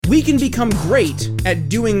we can become great at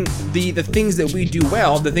doing the things that we do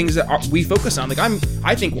well, the things that we focus on. Like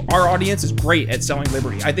I think our audience is great at selling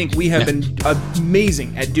liberty. I think we have been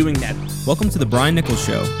amazing at doing that. Welcome to the Brian Nichols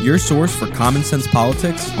Show, your source for common sense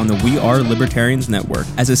politics on the We Are Libertarians Network.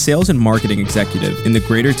 As a sales and marketing executive in the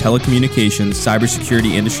greater telecommunications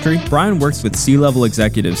cybersecurity industry, Brian works with C-level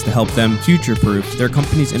executives to help them future-proof their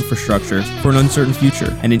company's infrastructure for an uncertain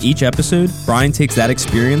future. And in each episode, Brian takes that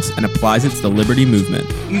experience and applies it to the liberty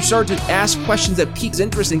movement. You start to ask questions that pique his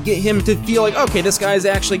interest and get him to feel like, okay, this guy's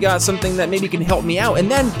actually got something that maybe can help me out.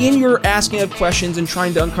 And then in your asking of questions and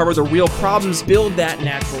trying to uncover the real problems, build that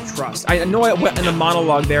natural trust. I know I went in a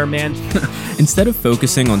monologue there, man. Instead of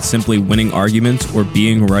focusing on simply winning arguments or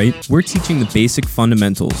being right, we're teaching the basic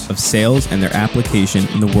fundamentals of sales and their application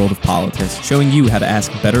in the world of politics, showing you how to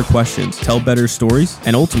ask better questions, tell better stories,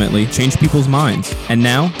 and ultimately change people's minds. And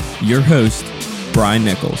now, your host, Brian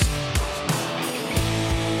Nichols.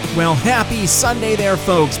 Well, happy Sunday there,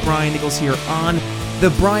 folks. Brian Nichols here on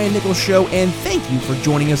The Brian Nichols Show, and thank you for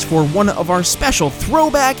joining us for one of our special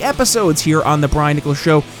throwback episodes here on The Brian Nichols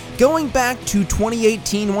Show. Going back to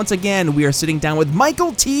 2018, once again, we are sitting down with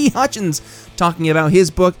Michael T. Hutchins, talking about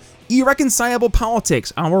his book, Irreconcilable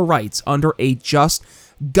Politics, Our Rights Under a Just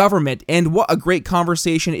Government. And what a great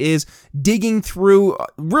conversation is digging through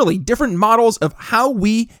really different models of how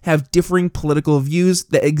we have differing political views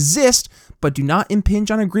that exist but do not impinge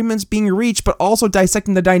on agreements being reached, but also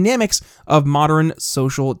dissecting the dynamics of modern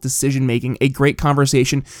social decision-making. A great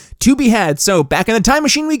conversation to be had. So back in the time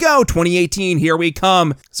machine we go, 2018, here we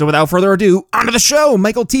come. So without further ado, onto the show,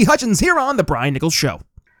 Michael T. Hutchins here on The Brian Nichols Show.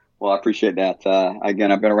 Well, I appreciate that.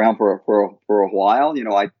 Again, I've been around for a while. You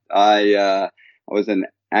know, I was in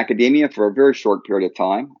academia for a very short period of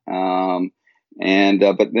time. But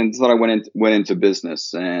then I went into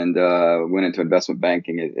business and went into investment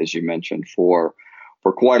banking, as you mentioned, for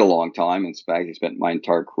quite a long time. In fact, I spent my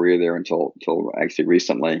entire career there until actually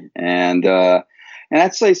recently. And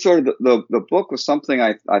I'd say sort of the book was something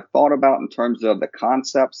I thought about in terms of the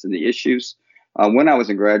concepts and the issues when I was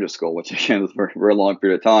in graduate school, which again was a very, very long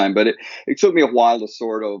period of time. But it took me a while to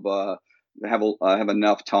sort of have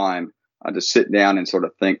enough time to sit down and sort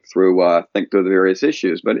of think through the various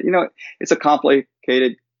issues. But you know, it's a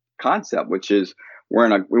complicated concept, which is we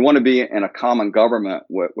want to be in a common government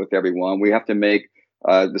with everyone. We have to make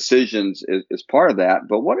decisions as part of that.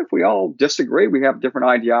 But what if we all disagree? We have different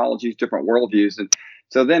ideologies, different worldviews, and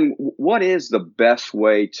so then what is the best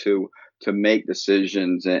way to make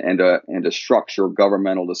decisions and to structure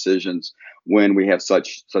governmental decisions when we have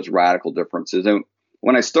such radical differences? And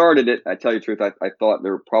when I started it, I tell you the truth, I thought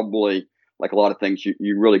there were probably, like a lot of things,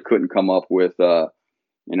 you really couldn't come up with, a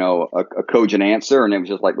cogent answer, and it was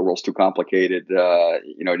just like the world's too complicated.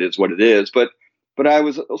 It is what it is. But I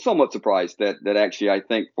was somewhat surprised that actually, I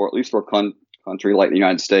think at least for a country like the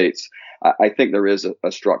United States, I think there is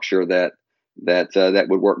a structure that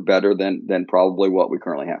would work better than probably what we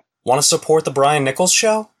currently have. Want to support the Brian Nichols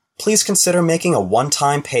Show? Please consider making a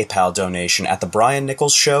one-time PayPal donation at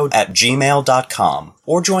thebriannicholsshow@gmail.com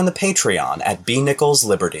or join the Patreon at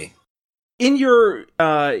bnicholsliberty. In your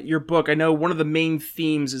book, I know one of the main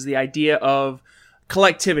themes is the idea of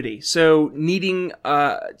collectivity. So needing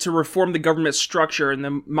to reform the government structure and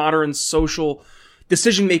the modern social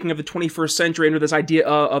decision-making of the 21st century under this idea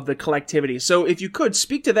of the collectivity. So if you could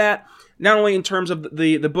speak to that, not only in terms of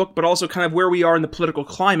the book, but also kind of where we are in the political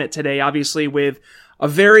climate today, obviously with a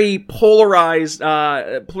very polarized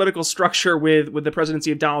political structure with the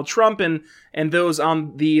presidency of Donald Trump and those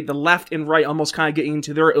on the left and right almost kind of getting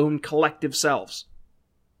into their own collective selves.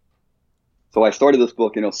 So I started this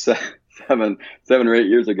book, 7 or 8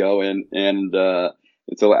 years ago, and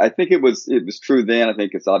so I think it was true then. I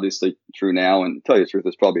think it's obviously true now. And to tell you the truth,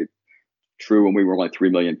 it's probably true when we were only 3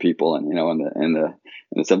 million people, and in the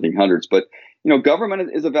 1700s. But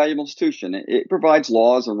government is a valuable institution. It provides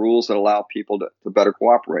laws and rules that allow people to better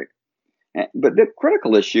cooperate. But the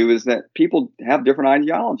critical issue is that people have different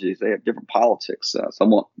ideologies. They have different politics.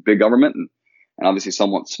 Some want big government, and obviously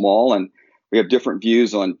some want small. And we have different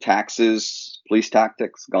views on taxes, police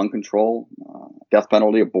tactics, gun control, death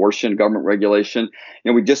penalty, abortion, government regulation.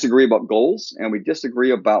 We disagree about goals, and we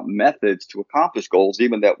disagree about methods to accomplish goals,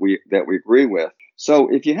 even that we agree with. So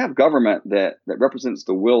if you have government that represents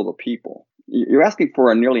the will of the people, you're asking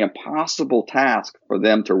for a nearly impossible task for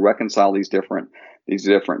them to reconcile these different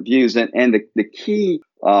views. And the key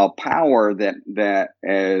power that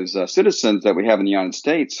as citizens that we have in the United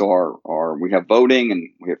States are we have voting, and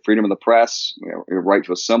we have freedom of the press, we have a right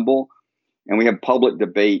to assemble, and we have public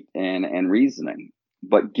debate and reasoning.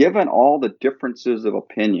 But given all the differences of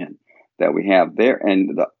opinion that we have there,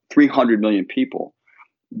 and the 300 million people,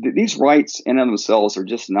 these rights in and of themselves are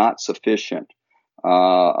just not sufficient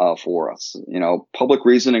for us. Public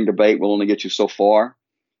reasoning debate will only get you so far.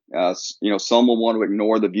 Some will want to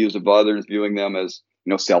ignore the views of others, viewing them as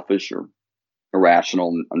selfish or irrational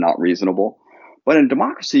and not reasonable. But in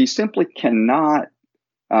democracy, you simply cannot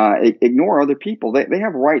ignore other people. They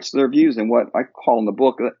have rights to their views, and what I call in the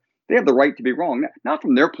book, they have the right to be wrong, not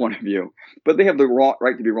from their point of view, but they have the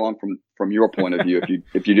right to be wrong from your point of view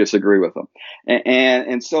if you disagree with them.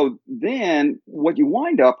 And so then what you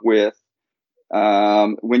wind up with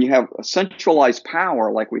when you have a centralized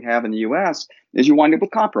power like we have in the U.S. is you wind up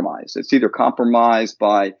with compromise. It's either compromised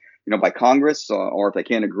by Congress, or if they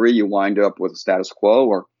can't agree, you wind up with a status quo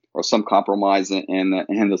or some compromise in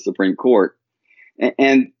the Supreme Court.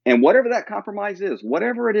 And whatever that compromise is,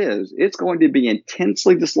 whatever it is, it's going to be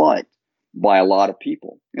intensely disliked by a lot of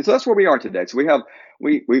people. And so that's where we are today. So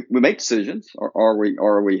we make decisions, or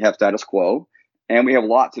we have status quo, and we have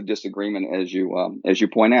lots of disagreement, as you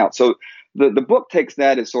point out. So the book takes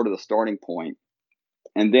that as sort of the starting point.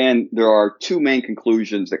 And then there are two main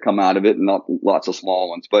conclusions that come out of it, and not lots of small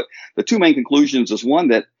ones. But the two main conclusions is one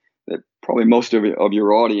that probably most of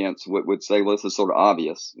your audience would say, well, this is sort of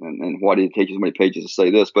obvious, and why did it take you so many pages to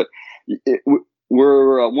say this? But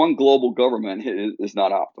we're one global government is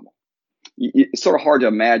not optimal. It's sort of hard to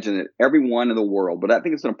imagine that everyone in the world, but I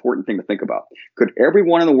think it's an important thing to think about. Could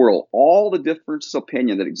everyone in the world, all the differences of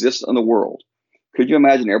opinion that exist in the world, could you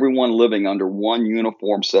imagine everyone living under one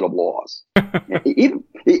uniform set of laws?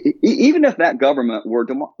 even if that government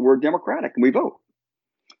were democratic and we vote.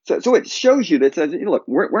 So it shows you that says, look,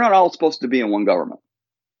 we're not all supposed to be in one government.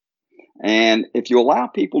 And if you allow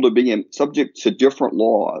people to be subject to different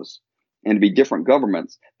laws and to be different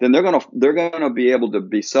governments, then they're gonna be able to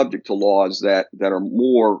be subject to laws that are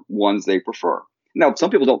more ones they prefer. Now, some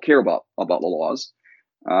people don't care about the laws.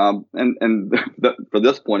 For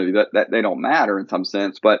this point of view, that they don't matter in some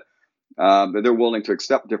sense, but they're willing to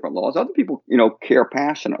accept different laws. Other people, care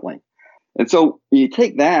passionately. And so you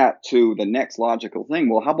take that to the next logical thing.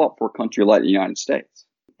 Well, how about for a country like the United States?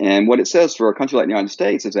 And what it says for a country like the United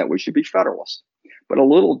States is that we should be federalist, but a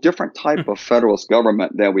little different type of federalist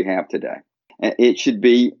government that we have today. And it should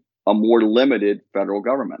be a more limited federal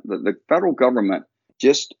government. The federal government,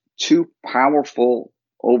 just too powerful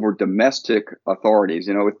over domestic authorities.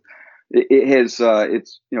 It has,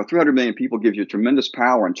 300 million people gives you tremendous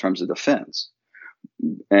power in terms of defense.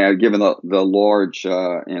 Given the large,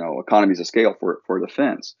 economies of scale for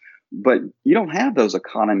defense. But you don't have those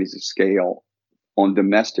economies of scale on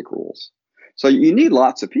domestic rules. So you need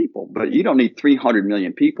lots of people, but you don't need 300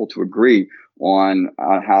 million people to agree on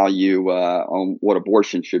how on what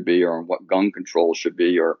abortion should be, or on what gun control should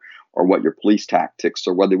be, or what your police tactics,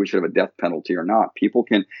 or whether we should have a death penalty or not. People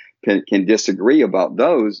can disagree about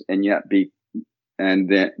those and yet be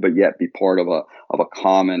part of a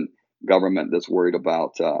common government that's worried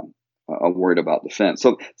about defense.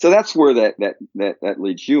 So that's where that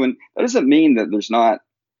leads you. And that doesn't mean that there's not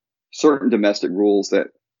certain domestic rules that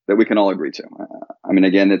we can all agree to.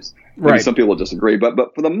 Again, it's right. Some people disagree, but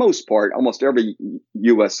for the most part, almost every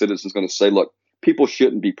U.S. citizen is going to say, look, people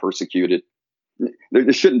shouldn't be persecuted.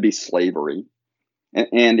 There shouldn't be slavery.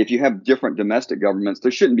 And if you have different domestic governments,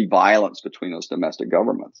 there shouldn't be violence between those domestic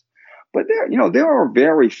governments. But there are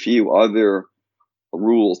very few other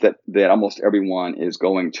rules that almost everyone is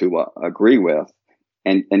going to agree with.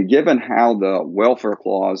 And given how the welfare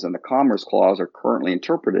clause and the commerce clause are currently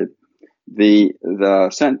interpreted, the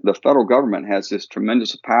federal government has this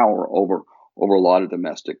tremendous power over a lot of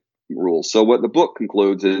domestic rules. So what the book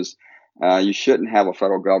concludes is you shouldn't have a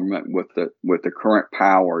federal government with the current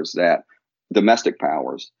powers, domestic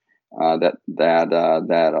powers that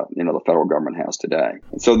the federal government has today.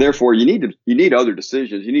 And so therefore, you need other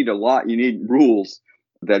decisions. You need rules,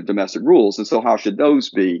 that domestic rules. And so how should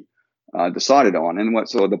those be decided on? And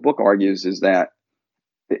so the book argues is that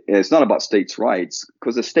it's not about states' rights,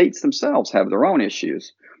 because the states themselves have their own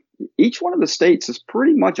issues. Each one of the states is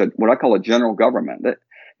pretty much what I call a general government.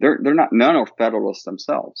 None are federalists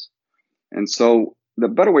themselves. And so the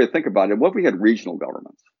better way to think about it, what if we had regional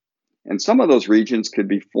governments? And some of those regions could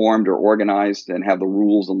be formed or organized and have the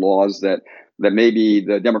rules and laws that maybe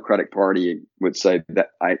the Democratic Party would say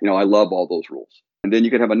that I love all those rules. And then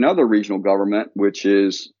you could have another regional government which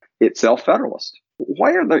is itself federalist.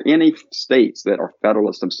 Why are there any states that are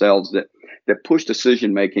federalist themselves that push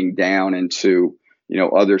decision making down into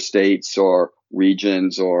other states or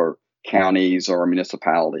regions or counties or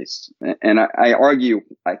municipalities? And I argue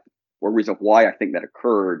for a reason why I think that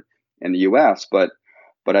occurred in the U.S., but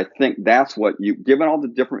I think that's what given all the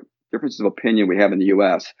different differences of opinion we have in the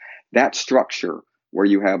U.S., that structure where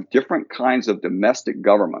you have different kinds of domestic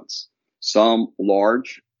governments, some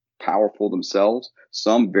large, powerful themselves,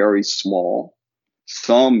 some very small,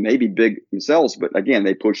 some maybe big themselves, but again,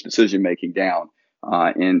 they push decision making down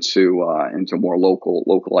into more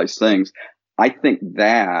localized things. I think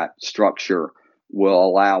that structure will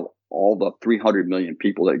allow all the 300 million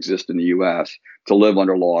people that exist in the U.S. to live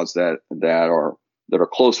under laws that are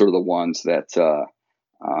closer to the ones that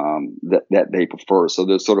they prefer. So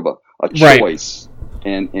there's sort of a choice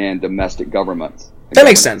in domestic governments. That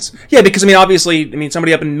makes sense. Yeah, because, obviously,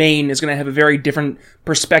 somebody up in Maine is going to have a very different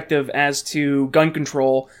perspective as to gun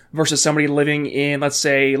control versus somebody living in, let's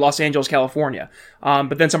say, Los Angeles, California.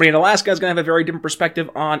 But then somebody in Alaska is going to have a very different perspective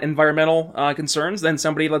on environmental concerns than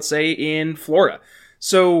somebody, let's say, in Florida.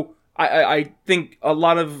 So I think a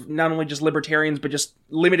lot of not only just libertarians, but just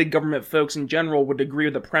limited government folks in general would agree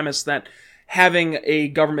with the premise that having a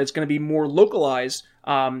government that's going to be more localized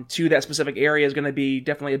to that specific area is going to be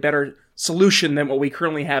definitely a better solution than what we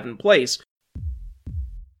currently have in place.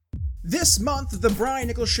 This month, The Brian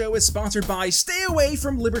Nichols Show is sponsored by Stay Away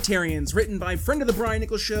from Libertarians, written by friend of The Brian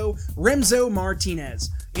Nichols Show, Remzo Martinez.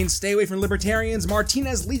 In Stay Away from Libertarians,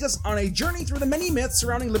 Martinez leads us on a journey through the many myths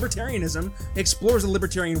surrounding libertarianism, explores the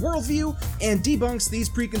libertarian worldview, and debunks these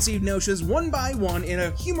preconceived notions one by one in a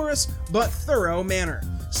humorous but thorough manner.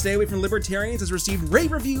 Stay Away from Libertarians has received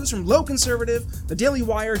rave reviews from Low Conservative, The Daily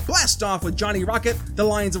Wire, Blast Off with Johnny Rocket, The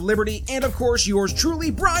Lions of Liberty, and of course yours truly,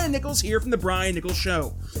 Brian Nichols, here from The Brian Nichols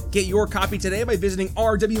Show. Get your copy today by visiting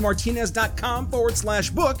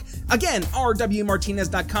rwmartinez.com/book. Again,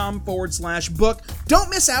 rwmartinez.com/book. Don't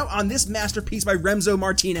miss out on this masterpiece by Remzo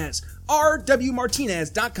Martinez.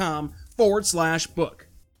 rwmartinez.com/book.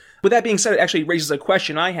 With that being said, it actually raises a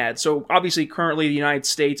question I had. So obviously currently the United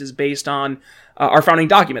States is based on our founding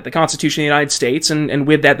document, the Constitution of the United States, and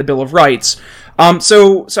with that the Bill of Rights.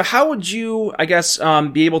 So how would you, I guess,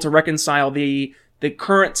 be able to reconcile the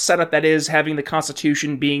current setup that is having the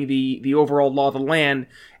Constitution being the overall law of the land,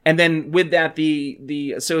 and then with that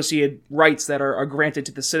the associated rights that are granted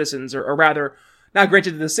to the citizens, or rather, not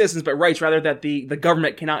granted to the citizens, but rights rather that the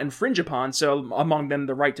government cannot infringe upon. So among them,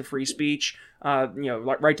 the right to free speech,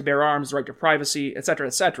 right to bear arms, the right to privacy, etc.,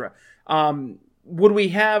 etc. Would we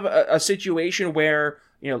have a situation where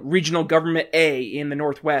regional government A in the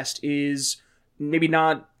Northwest is maybe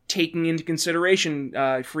not taking into consideration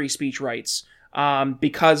free speech rights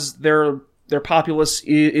because their populace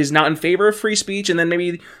is not in favor of free speech, and then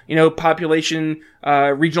maybe regional population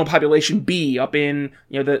B up in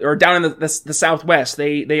or down in the Southwest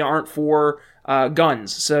they aren't for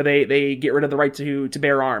guns, so they get rid of the right to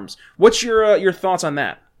bear arms. What's your thoughts on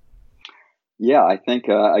that? Yeah, I think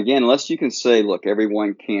again, unless you can say, look,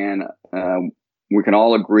 everyone can, we can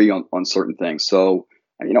all agree on certain things. So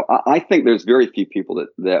I think there's very few people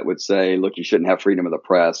that would say, look, you shouldn't have freedom of the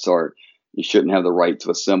press, or you shouldn't have the right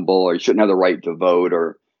to assemble, or you shouldn't have the right to vote,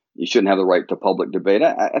 or you shouldn't have the right to public debate.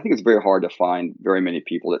 I think it's very hard to find very many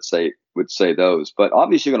people that would say those. But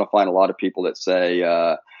obviously, you're going to find a lot of people that say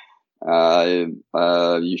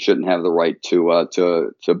you shouldn't have the right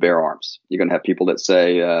to bear arms. You're going to have people that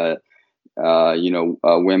say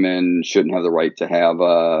women shouldn't have the right to have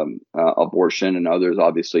abortion, and others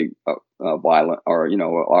obviously violent, or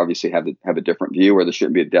obviously have a different view, or there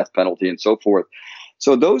shouldn't be a death penalty, and so forth.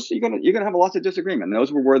 So those you're gonna have lots of disagreement. And those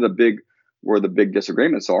were where the big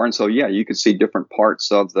disagreements are. And so you can see different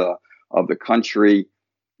parts of the country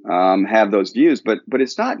have those views, but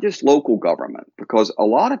it's not just local government, because a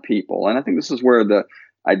lot of people, and I think this is where the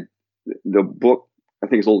book I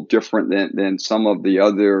think is a little different than some of the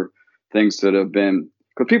other things that have been,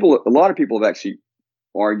 because a lot of people have actually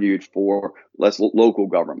argued for less local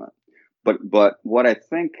government, but what I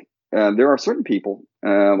think there are certain people,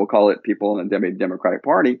 we'll call it people in the Democratic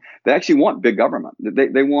Party, that actually want big government.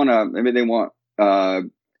 They want a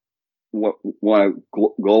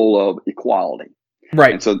goal of equality.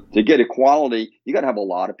 Right. And so to get equality, you got to have a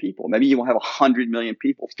lot of people. Maybe you will have 100 million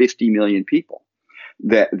people, 50 million people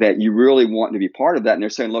that you really want to be part of that. And they're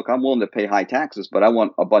saying, look, I'm willing to pay high taxes, but I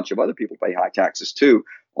want a bunch of other people to pay high taxes too,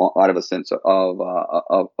 out of a sense of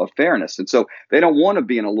fairness. And so they don't want to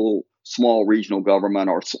be in a little small regional government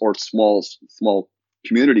or small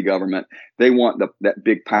community government. They want that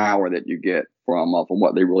big power that you get from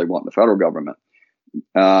what they really want in the federal government.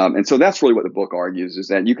 And so that's really what the book argues, is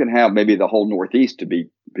that you can have maybe the whole Northeast to be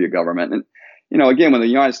a government. And, again, when the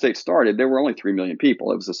United States started, there were only 3 million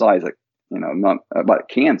people. It was the size of, not about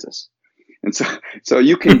Kansas. And so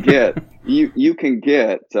you can get, 50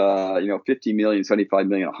 million, 75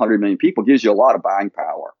 million, 100 million people, gives you a lot of buying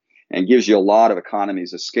power and gives you a lot of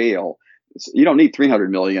economies of scale you don't need 300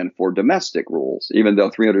 million for domestic rules, even though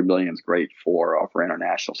 300 million is great for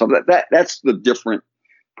international. So that's the different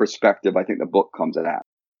perspective I think the book comes at.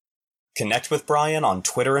 Connect with Brian on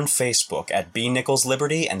Twitter and Facebook at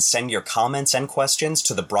bnicholsliberty and send your comments and questions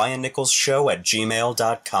to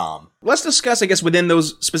thebriannicholsshow@gmail.com. Let's discuss, I guess, within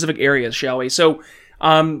those specific areas, shall we? So,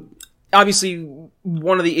 obviously,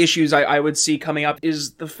 one of the issues I would see coming up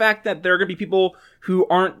is the fact that there are going to be people who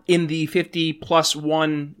aren't in the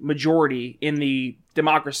 50+1 majority in the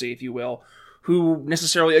democracy, if you will, who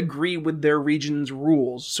necessarily agree with their region's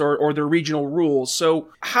rules or their regional rules. So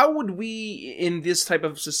how would we in this type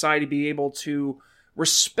of society be able to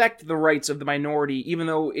respect the rights of the minority, even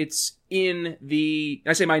though it's in the,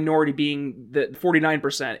 I say minority being the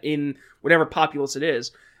 49% in whatever populace it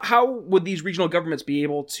is? How would these regional governments be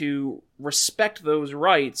able to respect those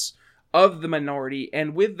rights of the minority?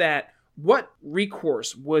 And with that, what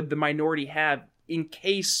recourse would the minority have in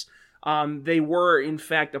case they were, in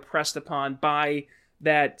fact, oppressed upon by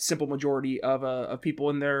that simple majority of people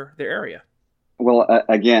in their area? Well,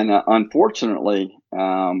 again, unfortunately,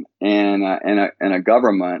 in a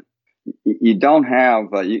government, you don't have,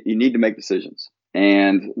 you need to make decisions.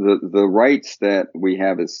 And the rights that we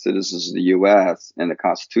have as citizens of the U.S. and the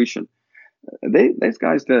Constitution, these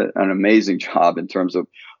guys did an amazing job in terms of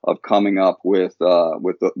coming up with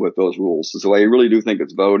those rules. So I really do think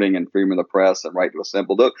it's voting and freedom of the press and right to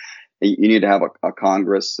assemble. You need to have a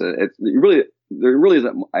Congress. There really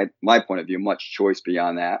isn't, at my point of view, much choice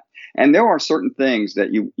beyond that. And there are certain things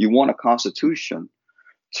that you want a constitution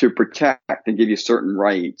to protect and give you certain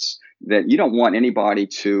rights that you don't want anybody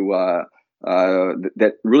to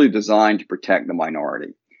that really designed to protect the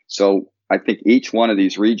minority. So I think each one of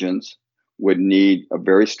these regions would need a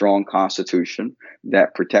very strong constitution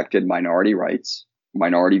that protected minority rights,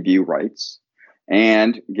 minority view rights,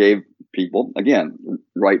 and gave people, again,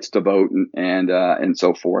 rights to vote and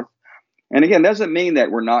so forth. And again, doesn't mean that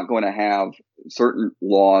we're not going to have certain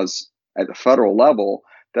laws at the federal level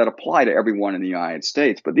that apply to everyone in the United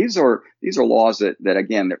States. But these are laws that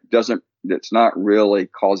again, that's not really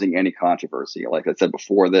causing any controversy. Like I said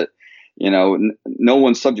before, that, no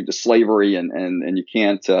one's subject to slavery and you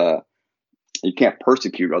can't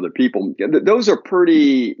persecute other people. Those are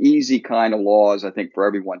pretty easy kind of laws, I think, for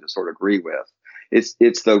everyone to sort of agree with. It's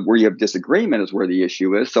where you have disagreement is where the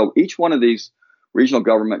issue is. So each one of these regional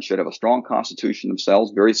governments should have a strong constitution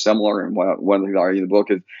themselves, very similar, and one of the things I argue in the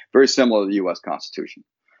book is very similar to the U.S. Constitution.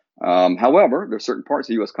 However, there are certain parts of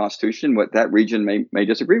the U.S. Constitution what that region may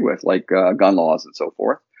disagree with, like gun laws and so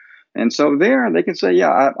forth. And so there they can say,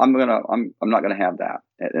 yeah, I'm not gonna have that.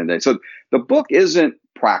 So the book isn't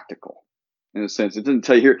practical in a sense. It doesn't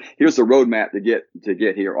tell you here's the roadmap to get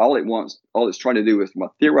here. All it's trying to do is, from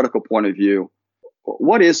a theoretical point of view,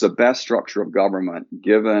 what is the best structure of government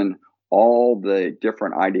given all the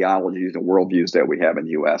different ideologies and worldviews that we have in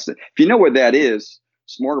the U.S. If you know what that is,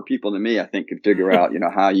 smarter people than me, I think, can figure out,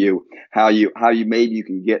 how you maybe you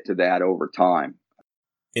can get to that over time.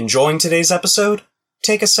 Enjoying today's episode?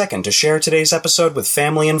 Take a second to share today's episode with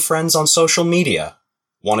family and friends on social media.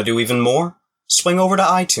 Want to do even more? Swing over to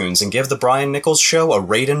iTunes and give The Brian Nichols Show a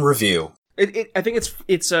rate and review. I think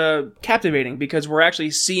it's captivating because we're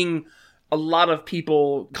actually seeing a lot of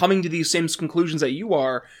people coming to these same conclusions that you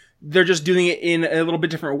are. They're just doing it in a little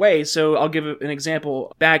bit different way. So I'll give an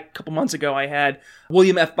example. Back a couple months ago, I had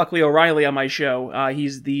William F. Buckley O'Reilly on my show.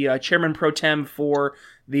 He's the chairman pro tem for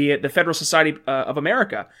the Federal Society of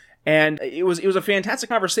America. And it was a fantastic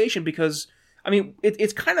conversation because,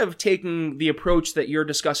 it's kind of taking the approach that you're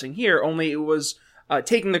discussing here, only it was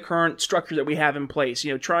taking the current structure that we have in place,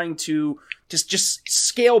 trying to just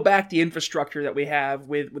scale back the infrastructure that we have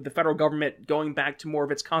with the federal government going back to more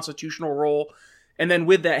of its constitutional role. And then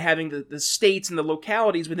with that, having the states and the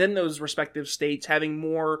localities within those respective states having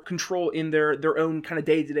more control in their own kind of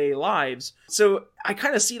day-to-day lives. So I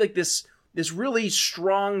kind of see like this really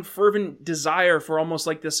strong, fervent desire for almost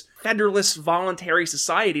like this federalist voluntary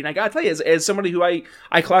society. And I gotta tell you, as somebody who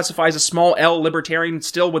I classify as a small L libertarian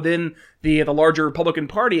still within the larger Republican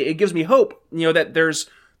Party, it gives me hope, that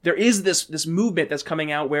there is this movement that's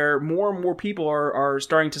coming out where more and more people are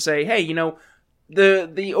starting to say, hey,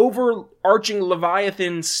 the overarching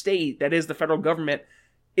Leviathan state that is the federal government,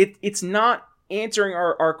 it's not answering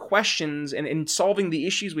our questions and solving the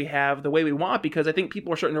issues we have the way we want, because I think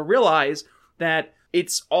people are starting to realize that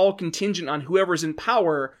it's all contingent on whoever's in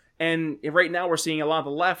power. And right now we're seeing a lot of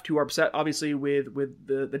the left who are upset, obviously, with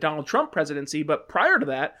the Donald Trump presidency. But prior to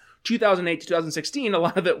that, 2008 to 2016, a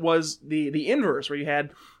lot of it was the inverse, where you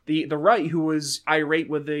had the right who was irate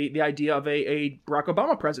with the idea of a Barack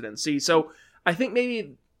Obama presidency. So I think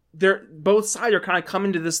maybe both sides are kind of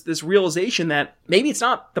coming to this realization that maybe it's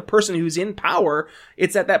not the person who's in power,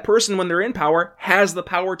 it's that person, when they're in power, has the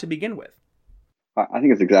power to begin with. I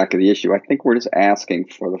think it's exactly the issue. I think we're just asking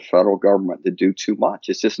for the federal government to do too much.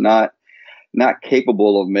 It's just not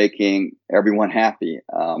capable of making everyone happy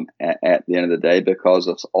at the end of the day, because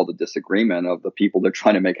of all the disagreement of the people they're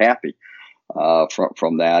trying to make happy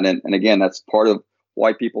from that. And again, that's part of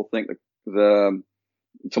why people think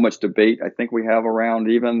so much debate I think we have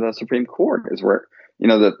around even the Supreme Court is where,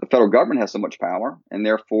 the federal government has so much power, and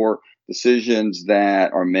therefore decisions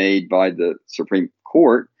that are made by the Supreme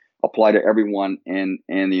Court apply to everyone in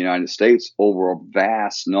the United States over a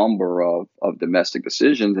vast number of domestic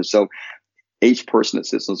decisions. And so each person that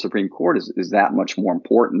sits on the Supreme Court is that much more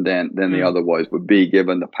important than the otherwise would be,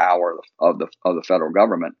 given the power of the federal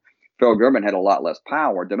government. The federal government had a lot less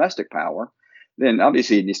power, domestic power. Then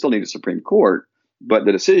obviously you still need a Supreme Court, but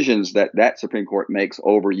the decisions that Supreme Court makes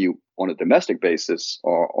over you on a domestic basis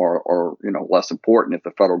are less important if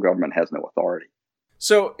the federal government has no authority.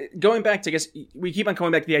 So going back to, I guess, we keep on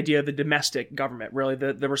coming back to the idea of the domestic government, really,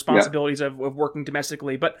 the responsibilities of working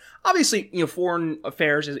domestically. But obviously, foreign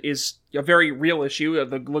affairs is a very real issue.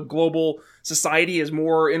 The global society is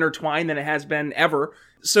more intertwined than it has been ever.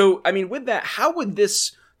 So, I mean, with that, how would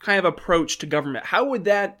this kind of approach to government, how would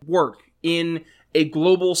that work in a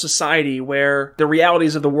global society where the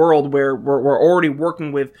realities of the world, where we're already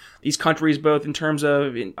working with these countries, both in terms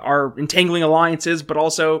of our entangling alliances, but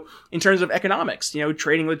also in terms of economics,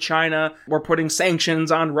 trading with China, we're putting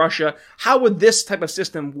sanctions on Russia. How would this type of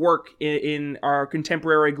system work in our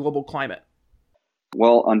contemporary global climate?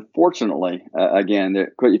 Well, unfortunately, again,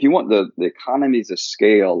 if you want the economies of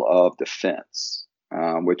scale of defense,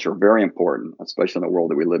 which are very important, especially in the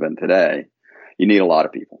world that we live in today, you need a lot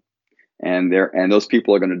of people. And those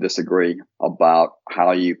people are going to disagree about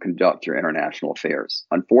how you conduct your international affairs.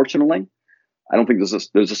 Unfortunately, I don't think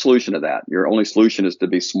there's a solution to that. Your only solution is to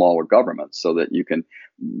be smaller governments so that you can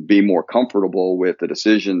be more comfortable with the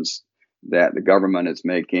decisions that the government is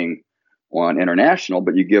making on international,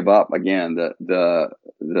 but you give up, again, the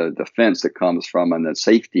defense that comes from and the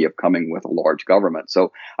safety of coming with a large government.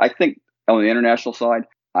 So I think on the international side,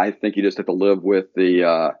 I think you just have to live with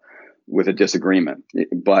with a disagreement.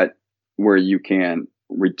 But where you can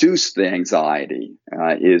reduce the anxiety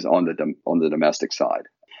is on the domestic side.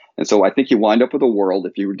 And so I think you wind up with a world,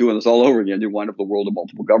 if you were doing this all over again, you wind up with a world of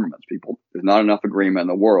multiple governments. There's not enough agreement in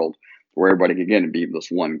the world for everybody to, again, be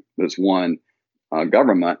this one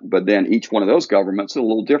government, but then each one of those governments is a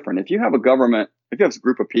little different. If you have a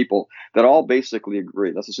group of people that all basically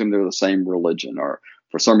agree, let's assume they're the same religion, or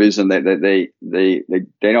for some reason they have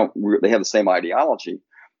the same ideology,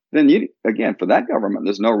 then again, for that government,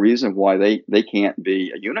 there's no reason why they can't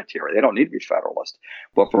be a unitary. They don't need to be federalist.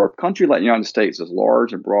 But for a country like the United States, as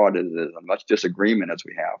large and broad as as much disagreement as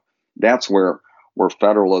we have, that's where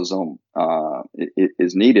federalism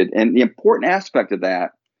is needed. And the important aspect of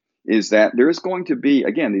that is that there is going to be,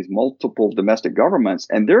 again, these multiple domestic governments,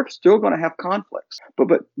 and they're still going to have conflicts.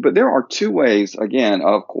 But there are two ways, again,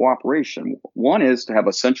 of cooperation. One is to have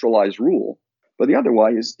a centralized rule, but the other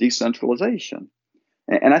way is decentralization.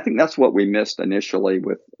 And I think that's what we missed initially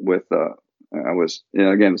the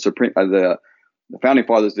founding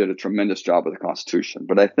fathers did a tremendous job with the Constitution.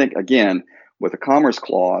 But I think, again, with the Commerce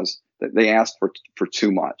Clause, that they asked for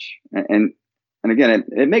too much. And again,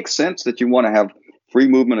 it makes sense that you want to have free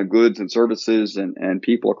movement of goods and services and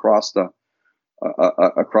people across the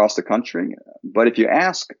country. But if you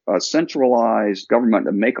ask a centralized government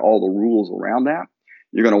to make all the rules around that,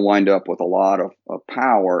 you're going to wind up with a lot of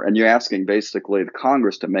power, and you're asking basically the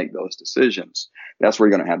Congress to make those decisions. That's where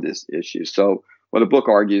you're going to have this issue. So what the book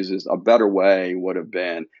argues is a better way would have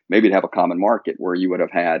been maybe to have a common market where you would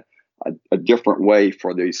have had a different way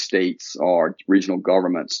for these states or regional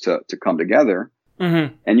governments to come together.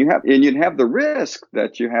 Mm-hmm. And you'd have the risk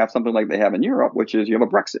that you have something like they have in Europe, which is you have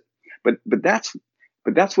a Brexit. But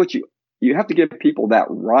that's what you have to give people that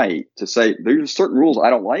right to say there's certain rules I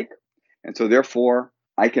don't like, and so therefore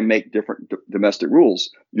I can make different domestic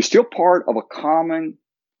rules. You're still part of a common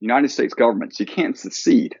United States government, so you can't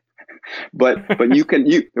secede. But you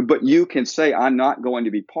can say I'm not going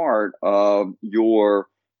to be part of your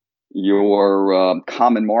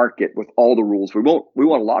common market with all the rules. We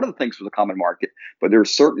want a lot of the things for the common market, but there are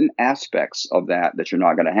certain aspects of that you're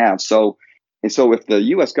not going to have. So if the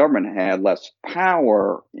U.S. government had less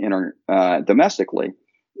power domestically,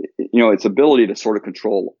 its ability to sort of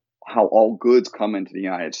control how all goods come into the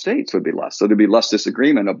United States would be less. So there'd be less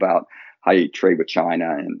disagreement about how you trade with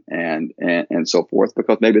China and so forth,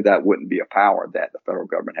 because maybe that wouldn't be a power that the federal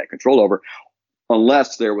government had control over,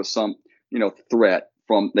 unless there was some threat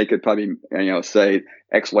they could probably, say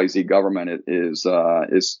XYZ government is a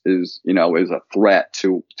threat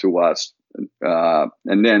to us.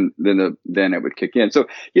 And then it would kick in. So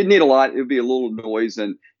you'd need a lot. It would be a little noise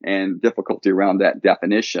and difficulty around that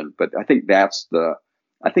definition. But I think that's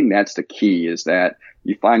the key, is that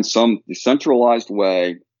you find some decentralized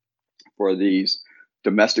way for these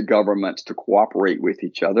domestic governments to cooperate with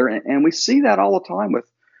each other, and we see that all the time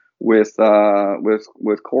with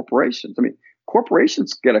corporations. I mean,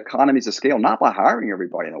 corporations get economies of scale not by hiring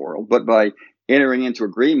everybody in the world, but by entering into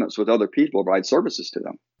agreements with other people to provide services to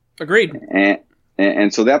them. Agreed.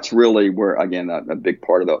 And so that's really where, again, a big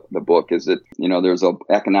part of the book is that, there's an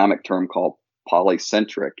economic term called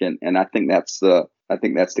polycentric, and I think that's the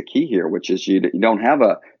key here, which is you don't have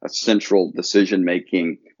a central decision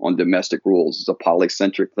making on domestic rules. It's a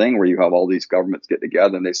polycentric thing where you have all these governments get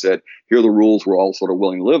together and they said, here are the rules we're all sort of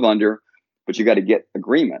willing to live under, but you got to get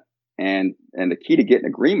agreement. And the key to getting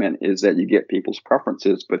agreement is that you get people's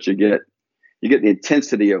preferences, but you get the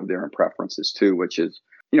intensity of their preferences too, which is,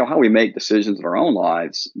 how we make decisions in our own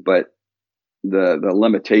lives. But the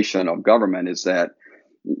limitation of government is that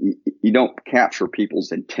you don't capture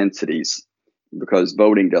people's intensities, because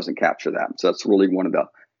voting doesn't capture that. So that's really one of the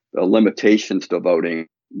limitations to voting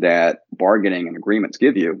that bargaining and agreements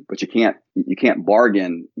give you. But you can't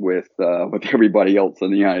bargain with everybody else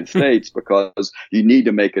in the United States, because you need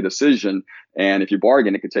to make a decision, and if you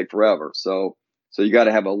bargain, it could take forever. So you got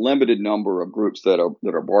to have a limited number of groups that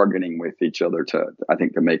are bargaining with each other to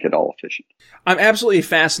make it all efficient. I'm absolutely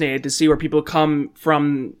fascinated to see where people come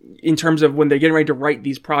from in terms of when they're getting ready to write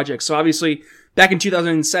these projects. So obviously, back in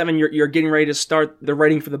 2007, you're getting ready to start the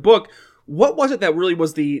writing for the book. What was it that really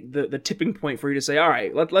was the tipping point for you to say, all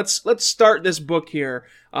right, let's start this book here,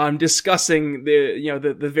 discussing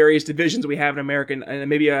the various divisions we have in America, and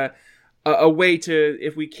maybe a way to,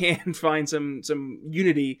 if we can, find some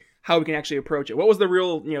unity, how we can actually approach it. What was the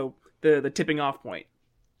real, the tipping off point?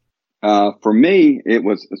 For me,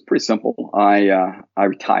 it's pretty simple. I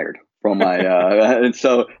retired from my, and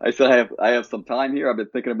so I said, I have some time here. I've been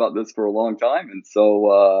thinking about this for a long time. And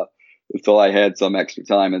so I had some extra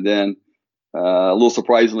time, and then, a little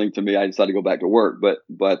surprisingly to me, I decided to go back to work, but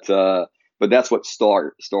that's what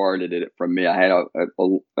started it from me. I had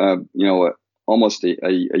almost a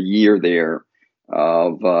year there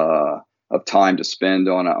of time to spend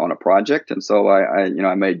on a project, and so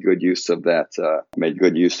I made good use of that.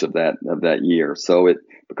 That year. So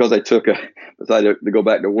because I decided to go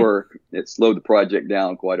back to work, it slowed the project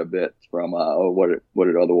down quite a bit from what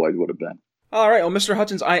it otherwise would have been. All right. Well, Mr.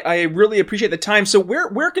 Hutchins, I really appreciate the time. So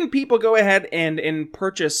where can people go ahead and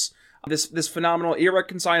purchase this phenomenal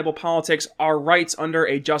Irreconcilable Politics, Our Rights Under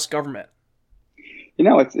a Just Government?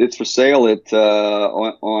 It's for sale at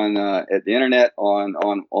the internet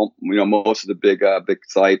on most of the big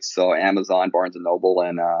sites, so Amazon, Barnes and Noble,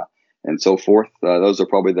 and so forth. Those are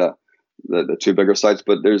probably the two bigger sites.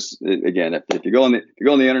 But there's, again, if you go on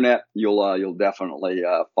the internet, you'll definitely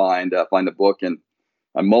find the book in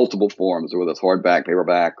multiple forms, whether it's hardback,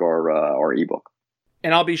 paperback, or ebook.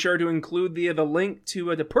 And I'll be sure to include the link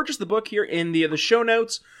to purchase the book here in the show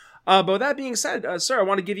notes. But with that being said, sir, I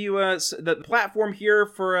want to give you the platform here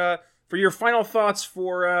for your final thoughts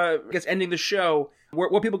for ending the show.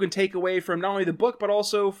 What people can take away from not only the book but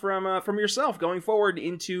also from yourself going forward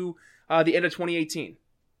into the end of 2018.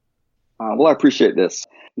 Well, I appreciate this.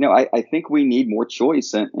 I think we need more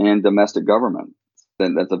choice in domestic government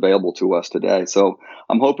that's available to us today. So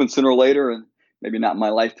I'm hoping sooner or later, and maybe not in my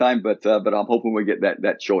lifetime, but I'm hoping we get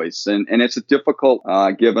that choice. And it's difficult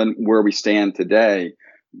given where we stand today.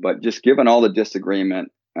 But just given all the disagreement,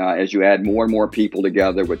 as you add more and more people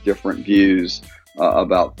together with different views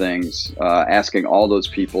about things, asking all those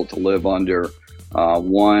people to live under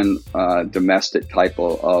one domestic type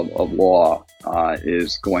of law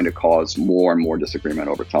is going to cause more and more disagreement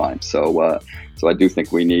over time. So I do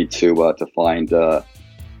think we need to find a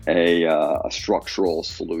structural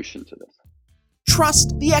solution to this.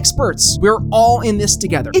 Trust the experts. We're all in this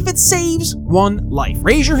together. If it saves one life,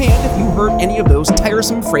 raise your hand if you heard any of those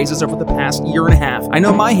tiresome phrases over the past year and a half. I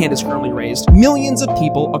know my hand is currently raised. Millions of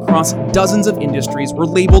people across dozens of industries were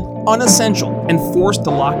labeled unessential and forced to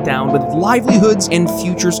lock down, with livelihoods and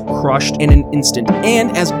futures crushed in an instant.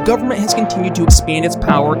 And as government has continued to expand its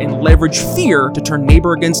power and leverage fear to turn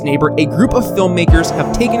neighbor against neighbor, a group of filmmakers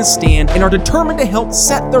have taken a stand and are determined to help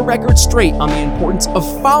set the record straight on the importance of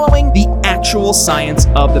following the actual science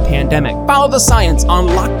of the pandemic. Follow the Science on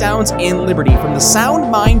Lockdowns and Liberty from the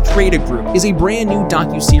Sound Mind Creative Group is a brand new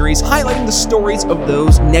docuseries highlighting the stories of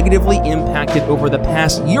those negatively impacted over the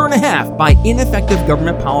past year and a half by ineffective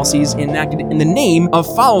government policies enacted in the name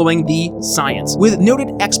of following the science. With noted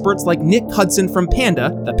experts like Nick Hudson from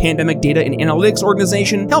PANDA, the Pandemic Data and Analytics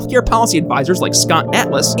Organization, healthcare policy advisors like Scott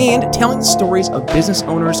Atlas, and telling stories of business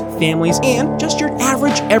owners, families, and just your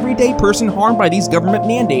average everyday person harmed by these government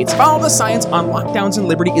mandates. Follow the Science on Lockdowns and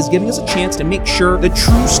Liberty is giving us a chance to make sure the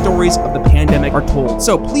true stories of the pandemic are told.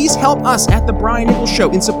 So please help us at The Brian Nichols Show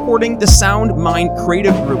in supporting the Sound Mind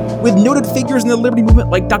Creative Group. With noted figures in the Liberty movement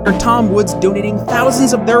like Dr. Tom Woods donating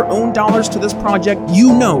thousands of their own dollars to this project,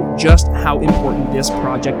 you know just how important this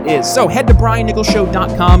project is. So head to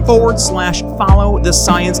briannicholsshow.com/follow the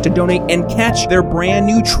science to donate and catch their brand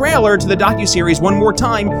new trailer to the docuseries one more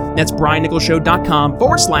time. That's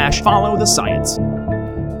briannicholsshow.com/follow the science.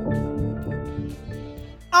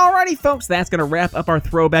 Alrighty, folks, that's going to wrap up our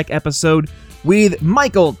throwback episode with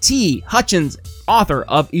Michael T. Hutchins, author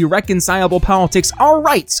of Irreconcilable Politics, Our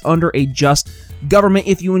Rights Under a Just Government.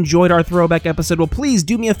 If you enjoyed our throwback episode, well, please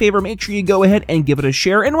do me a favor, make sure you go ahead and give it a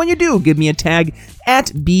share, and when you do, give me a tag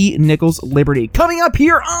at B. Nichols Liberty. Coming up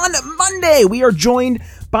here on Monday, we are joined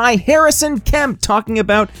by Harrison Kemp talking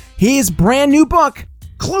about his brand new book,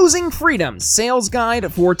 Closing Freedom, Sales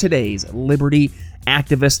Guide for Today's Liberty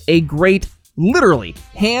Activist, a great, literally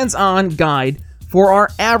hands-on guide for our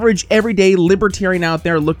average everyday libertarian out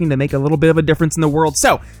there looking to make a little bit of a difference in the world.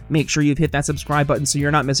 So make sure you've hit that subscribe button so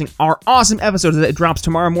you're not missing our awesome episode that drops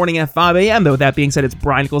tomorrow morning at 5 a.m. Though, with that being said, it's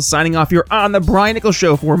Brian Nichols signing off here on The Brian Nichols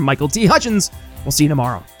Show for Michael T. Hutchins. We'll see you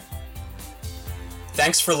tomorrow.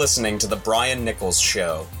 Thanks for listening to The Brian Nichols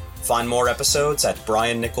Show. Find more episodes at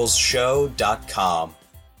briannicholsshow.com.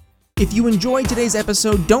 If you enjoyed today's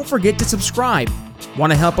episode, don't forget to subscribe.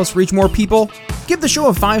 Want to help us reach more people? Give the show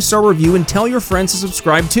a 5-star review and tell your friends to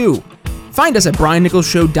subscribe too. Find us at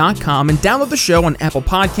briannicholsshow.com and download the show on Apple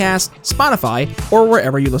Podcasts, Spotify, or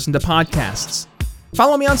wherever you listen to podcasts.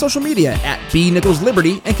 Follow me on social media at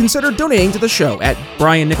bnicholsliberty and consider donating to the show at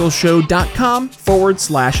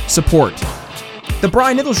briannicholsshow.com/support. The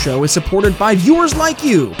Brian Nichols Show is supported by viewers like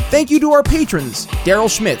you. Thank you to our patrons, Daryl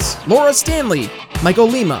Schmitz, Laura Stanley, Michael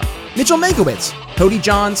Lima, Mitchell Mankiewicz, Cody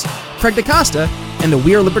Johns, Craig DaCosta, and the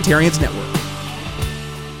We Are Libertarians Network.